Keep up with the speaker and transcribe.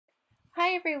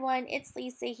Hi everyone, it's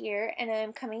Lisa here, and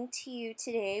I'm coming to you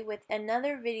today with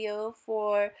another video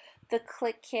for the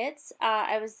Clique kits.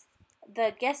 I was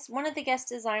one of the guest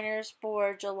designers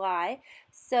for July,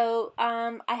 so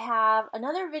I have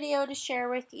another video to share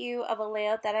with you of a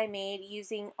layout that I made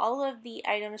using all of the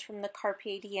items from the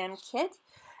Carpe Diem kit,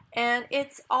 and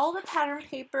it's all the pattern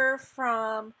paper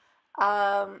from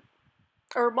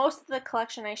or most of the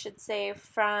collection, I should say,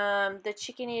 from the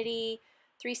Chickenity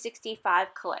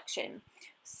 365 collection.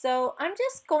 So I'm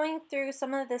just going through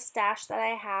some of the stash that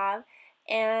I have,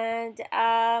 and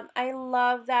I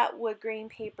love that wood grain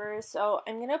paper, so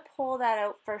I'm going to pull that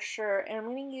out for sure, and I'm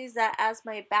going to use that as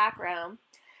my background.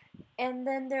 And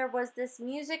then there was this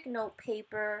music note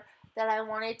paper that I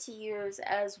wanted to use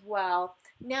as well.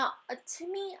 Now,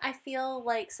 to me, I feel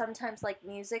like sometimes like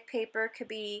music paper could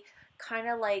be kind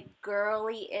of like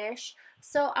girly-ish.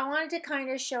 So I wanted to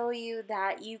kind of show you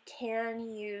that you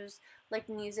can use like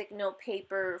music note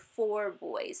paper for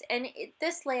boys. And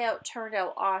this layout turned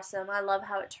out awesome. I love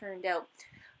how it turned out.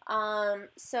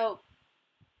 So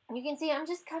you can see I'm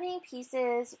just cutting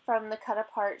pieces from the cut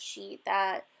apart sheet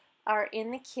that are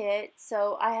in the kit.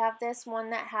 So I have this one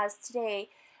that has today,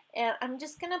 and I'm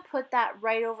just going to put that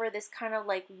right over this kind of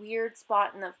like weird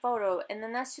spot in the photo, and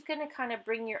then that's just going to kind of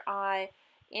bring your eye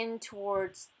in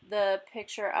towards the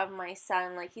picture of my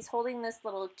son. Like he's holding this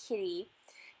little kitty,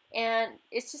 and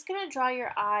it's just going to draw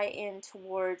your eye in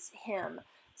towards him.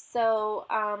 So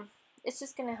it's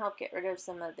just going to help get rid of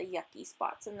some of the yucky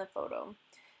spots in the photo.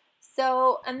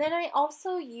 So, and then I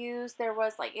also used, there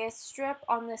was like a strip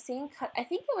on the same cut, I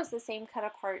think it was the same cut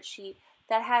apart sheet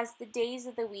that has the days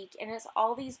of the week, and it's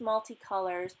all these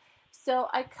multicolors. So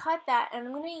I cut that, and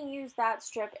I'm going to use that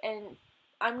strip, and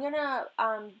I'm going to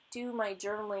do my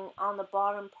journaling on the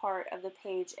bottom part of the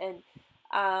page, and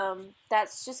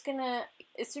that's just going to,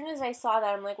 as soon as I saw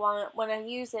that, I'm like, well, when I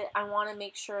use it, I want to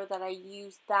make sure that I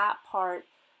use that part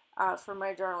for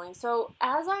my journaling. So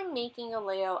as I'm making a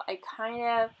layout, I kind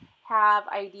of have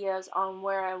ideas on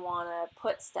where I want to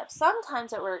put stuff.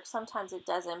 Sometimes it works, sometimes it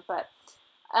doesn't, but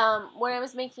when I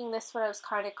was making this one, I was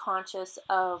kind of conscious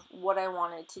of what I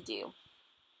wanted to do.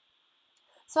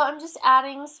 So I'm just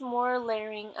adding some more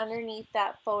layering underneath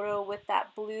that photo with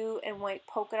that blue and white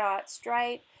polka dot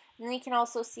stripe. And then you can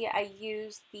also see I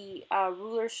used the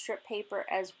ruler strip paper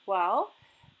as well.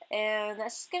 And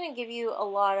that's just going to give you a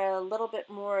little bit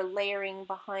more layering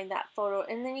behind that photo.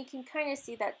 And then you can kind of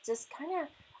see that just kind of,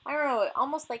 I don't know,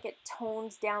 almost like it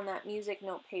tones down that music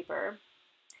note paper.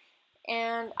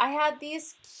 And I had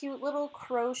these cute little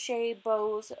crochet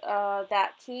bows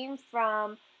that came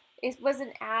from, it was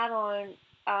an add-on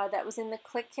that was in the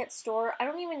Clique Kit store. I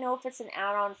don't even know if it's an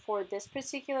add-on for this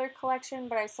particular collection,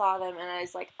 but I saw them and I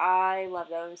was like, I love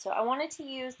them. So I wanted to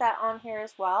use that on here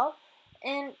as well.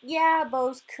 And yeah,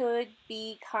 bows could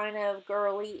be kind of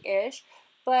girly-ish,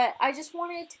 but I just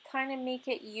wanted to kind of make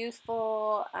it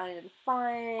youthful and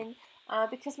fun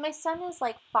because my son is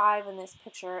like 5 in this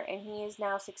picture and he is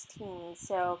now 16.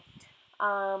 So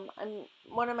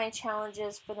one of my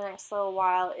challenges for the next little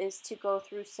while is to go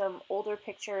through some older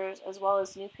pictures as well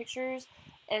as new pictures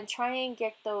and try and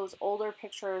get those older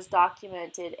pictures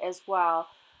documented as well.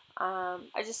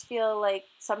 I just feel like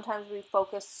sometimes we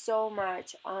focus so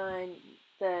much on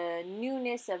the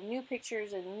newness of new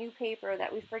pictures and new paper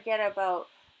that we forget about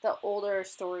the older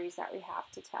stories that we have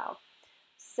to tell.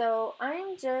 So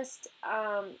I'm just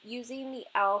using the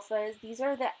alphas. These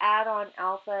are the add-on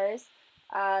alphas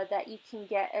that you can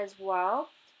get as well.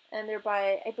 And they're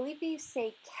by, I believe you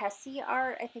say Kessie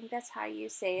Art. I think that's how you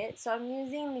say it. So I'm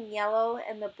using the yellow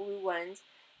and the blue ones.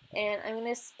 And I'm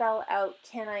going to spell out,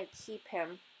 "Can I keep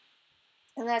him?"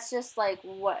 And that's just like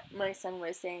what my son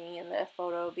was saying in the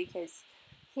photo, because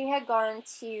he had gone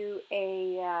to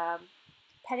a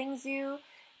petting zoo,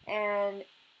 and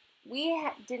we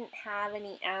didn't have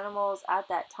any animals at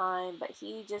that time, but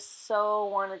he just so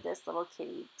wanted this little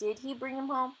kitty. Did he bring him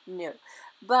home? No.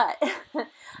 But it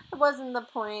wasn't the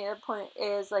point. The point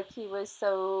is, like, he was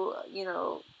so, you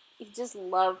know, he just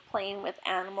loved playing with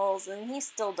animals, and he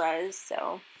still does,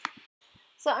 so.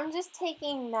 So I'm just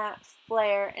taking that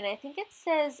flare, and I think it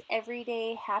says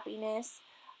Everyday Happiness,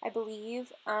 I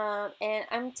believe, and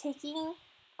I'm taking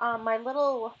my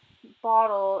little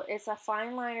bottle. It's a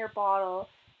fine liner bottle,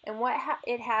 and what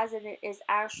it has in it is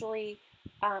actually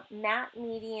matte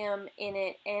medium in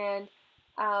it, and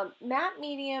matte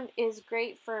medium is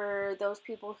great for those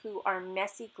people who are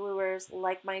messy gluers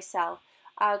like myself.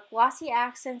 Glossy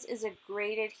Accents is a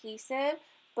great adhesive,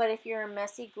 but if you're a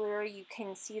messy gluer, you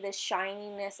can see the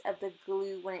shininess of the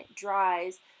glue when it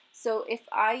dries. So if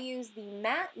I use the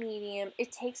matte medium,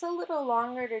 it takes a little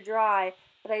longer to dry,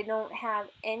 but I don't have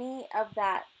any of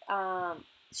that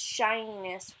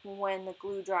shininess when the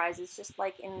glue dries. It's just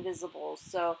like invisible.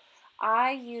 So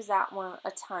I use that one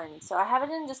a ton. So I have it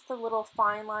in just the little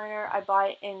fine liner. I buy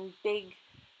it in big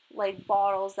like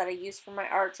bottles that I use for my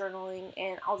art journaling,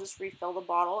 and I'll just refill the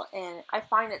bottle, and I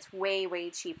find it's way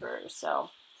cheaper. So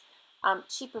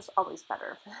cheaper's always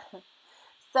better.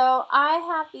 So I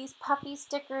have these puffy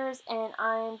stickers, and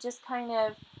I'm just kind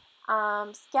of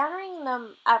scattering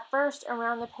them at first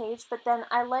around the page, but then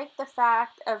I like the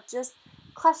fact of just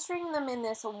clustering them in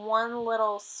this one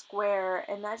little square,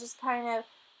 and that just kind of,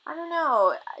 I don't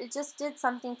know, it just did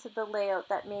something to the layout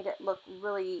that made it look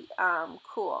really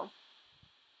cool.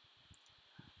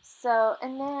 So,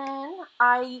 and then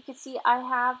you can see I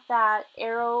have that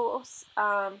arrows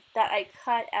that I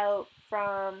cut out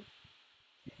from,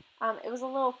 it was a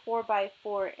little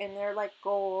 4x4, and they're like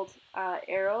gold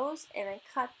arrows, and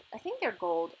I think they're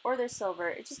gold or they're silver.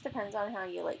 It just depends on how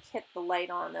you like hit the light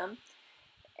on them.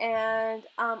 And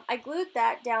I glued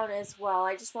that down as well.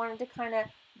 I just wanted to kind of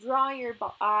draw your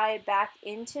eye back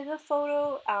into the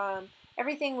photo.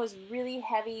 Everything was really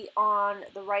heavy on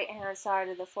the right hand side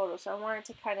of the photo, so I wanted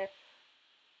to kind of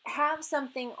have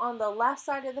something on the left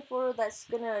side of the photo that's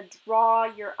gonna draw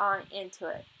your eye into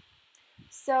it.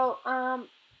 So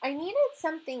I needed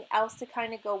something else to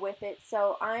kind of go with it,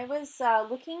 so I was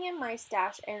looking in my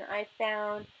stash, and I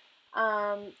found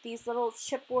these little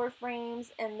chipboard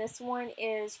frames, and this one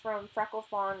is from Freckle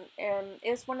Fawn, and it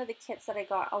was one of the kits that I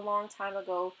got a long time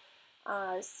ago.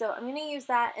 So I'm going to use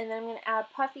that, and then I'm going to add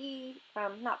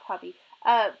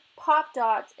pop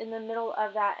dots in the middle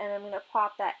of that, and I'm going to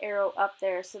pop that arrow up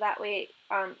there, so that way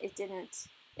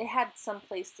it had some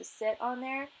place to sit on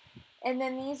there. And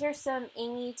then these are some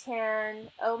Amy Tan,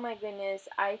 oh my goodness,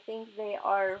 I think they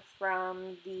are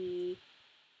from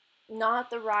not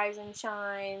the Rise and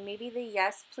Shine, maybe the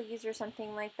Yes Please or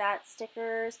something like that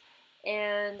stickers.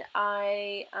 And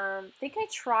I think I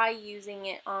try using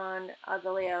it on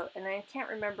the layout, and I can't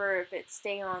remember if it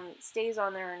stays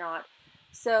on there or not.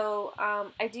 So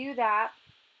I do that.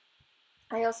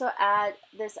 I also add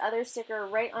this other sticker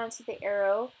right onto the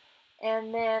arrow,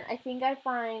 and then I think I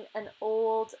find an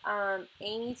old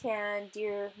Amy Tan,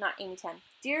 Dear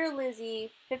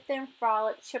Lizzie, Fifth and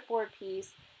Frolic chipboard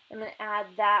piece. I'm going to add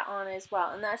that on as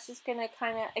well, and that's just going to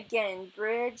kind of, again,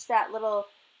 bridge that little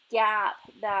gap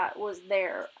that was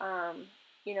there,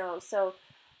 you know. So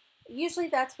usually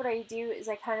that's what I do, is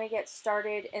I kind of get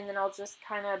started, and then I'll just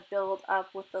kind of build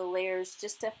up with the layers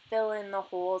just to fill in the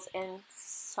holes, and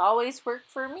it's always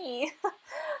worked for me.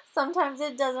 Sometimes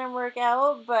it doesn't work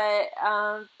out, but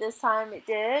this time it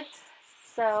did.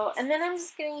 So, and then I'm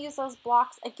just going to use those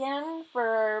blocks again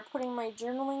for putting my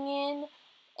journaling in,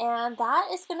 and that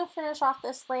is going to finish off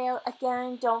this layout.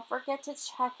 Again, don't forget to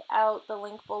check out the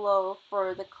link below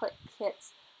for the Clique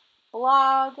Kits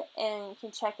blog, and you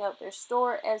can check out their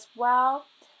store as well.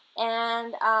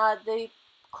 And the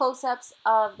close-ups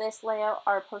of this layout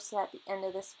are posted at the end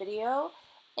of this video.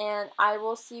 And I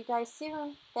will see you guys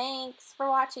soon. Thanks for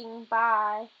watching.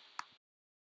 Bye.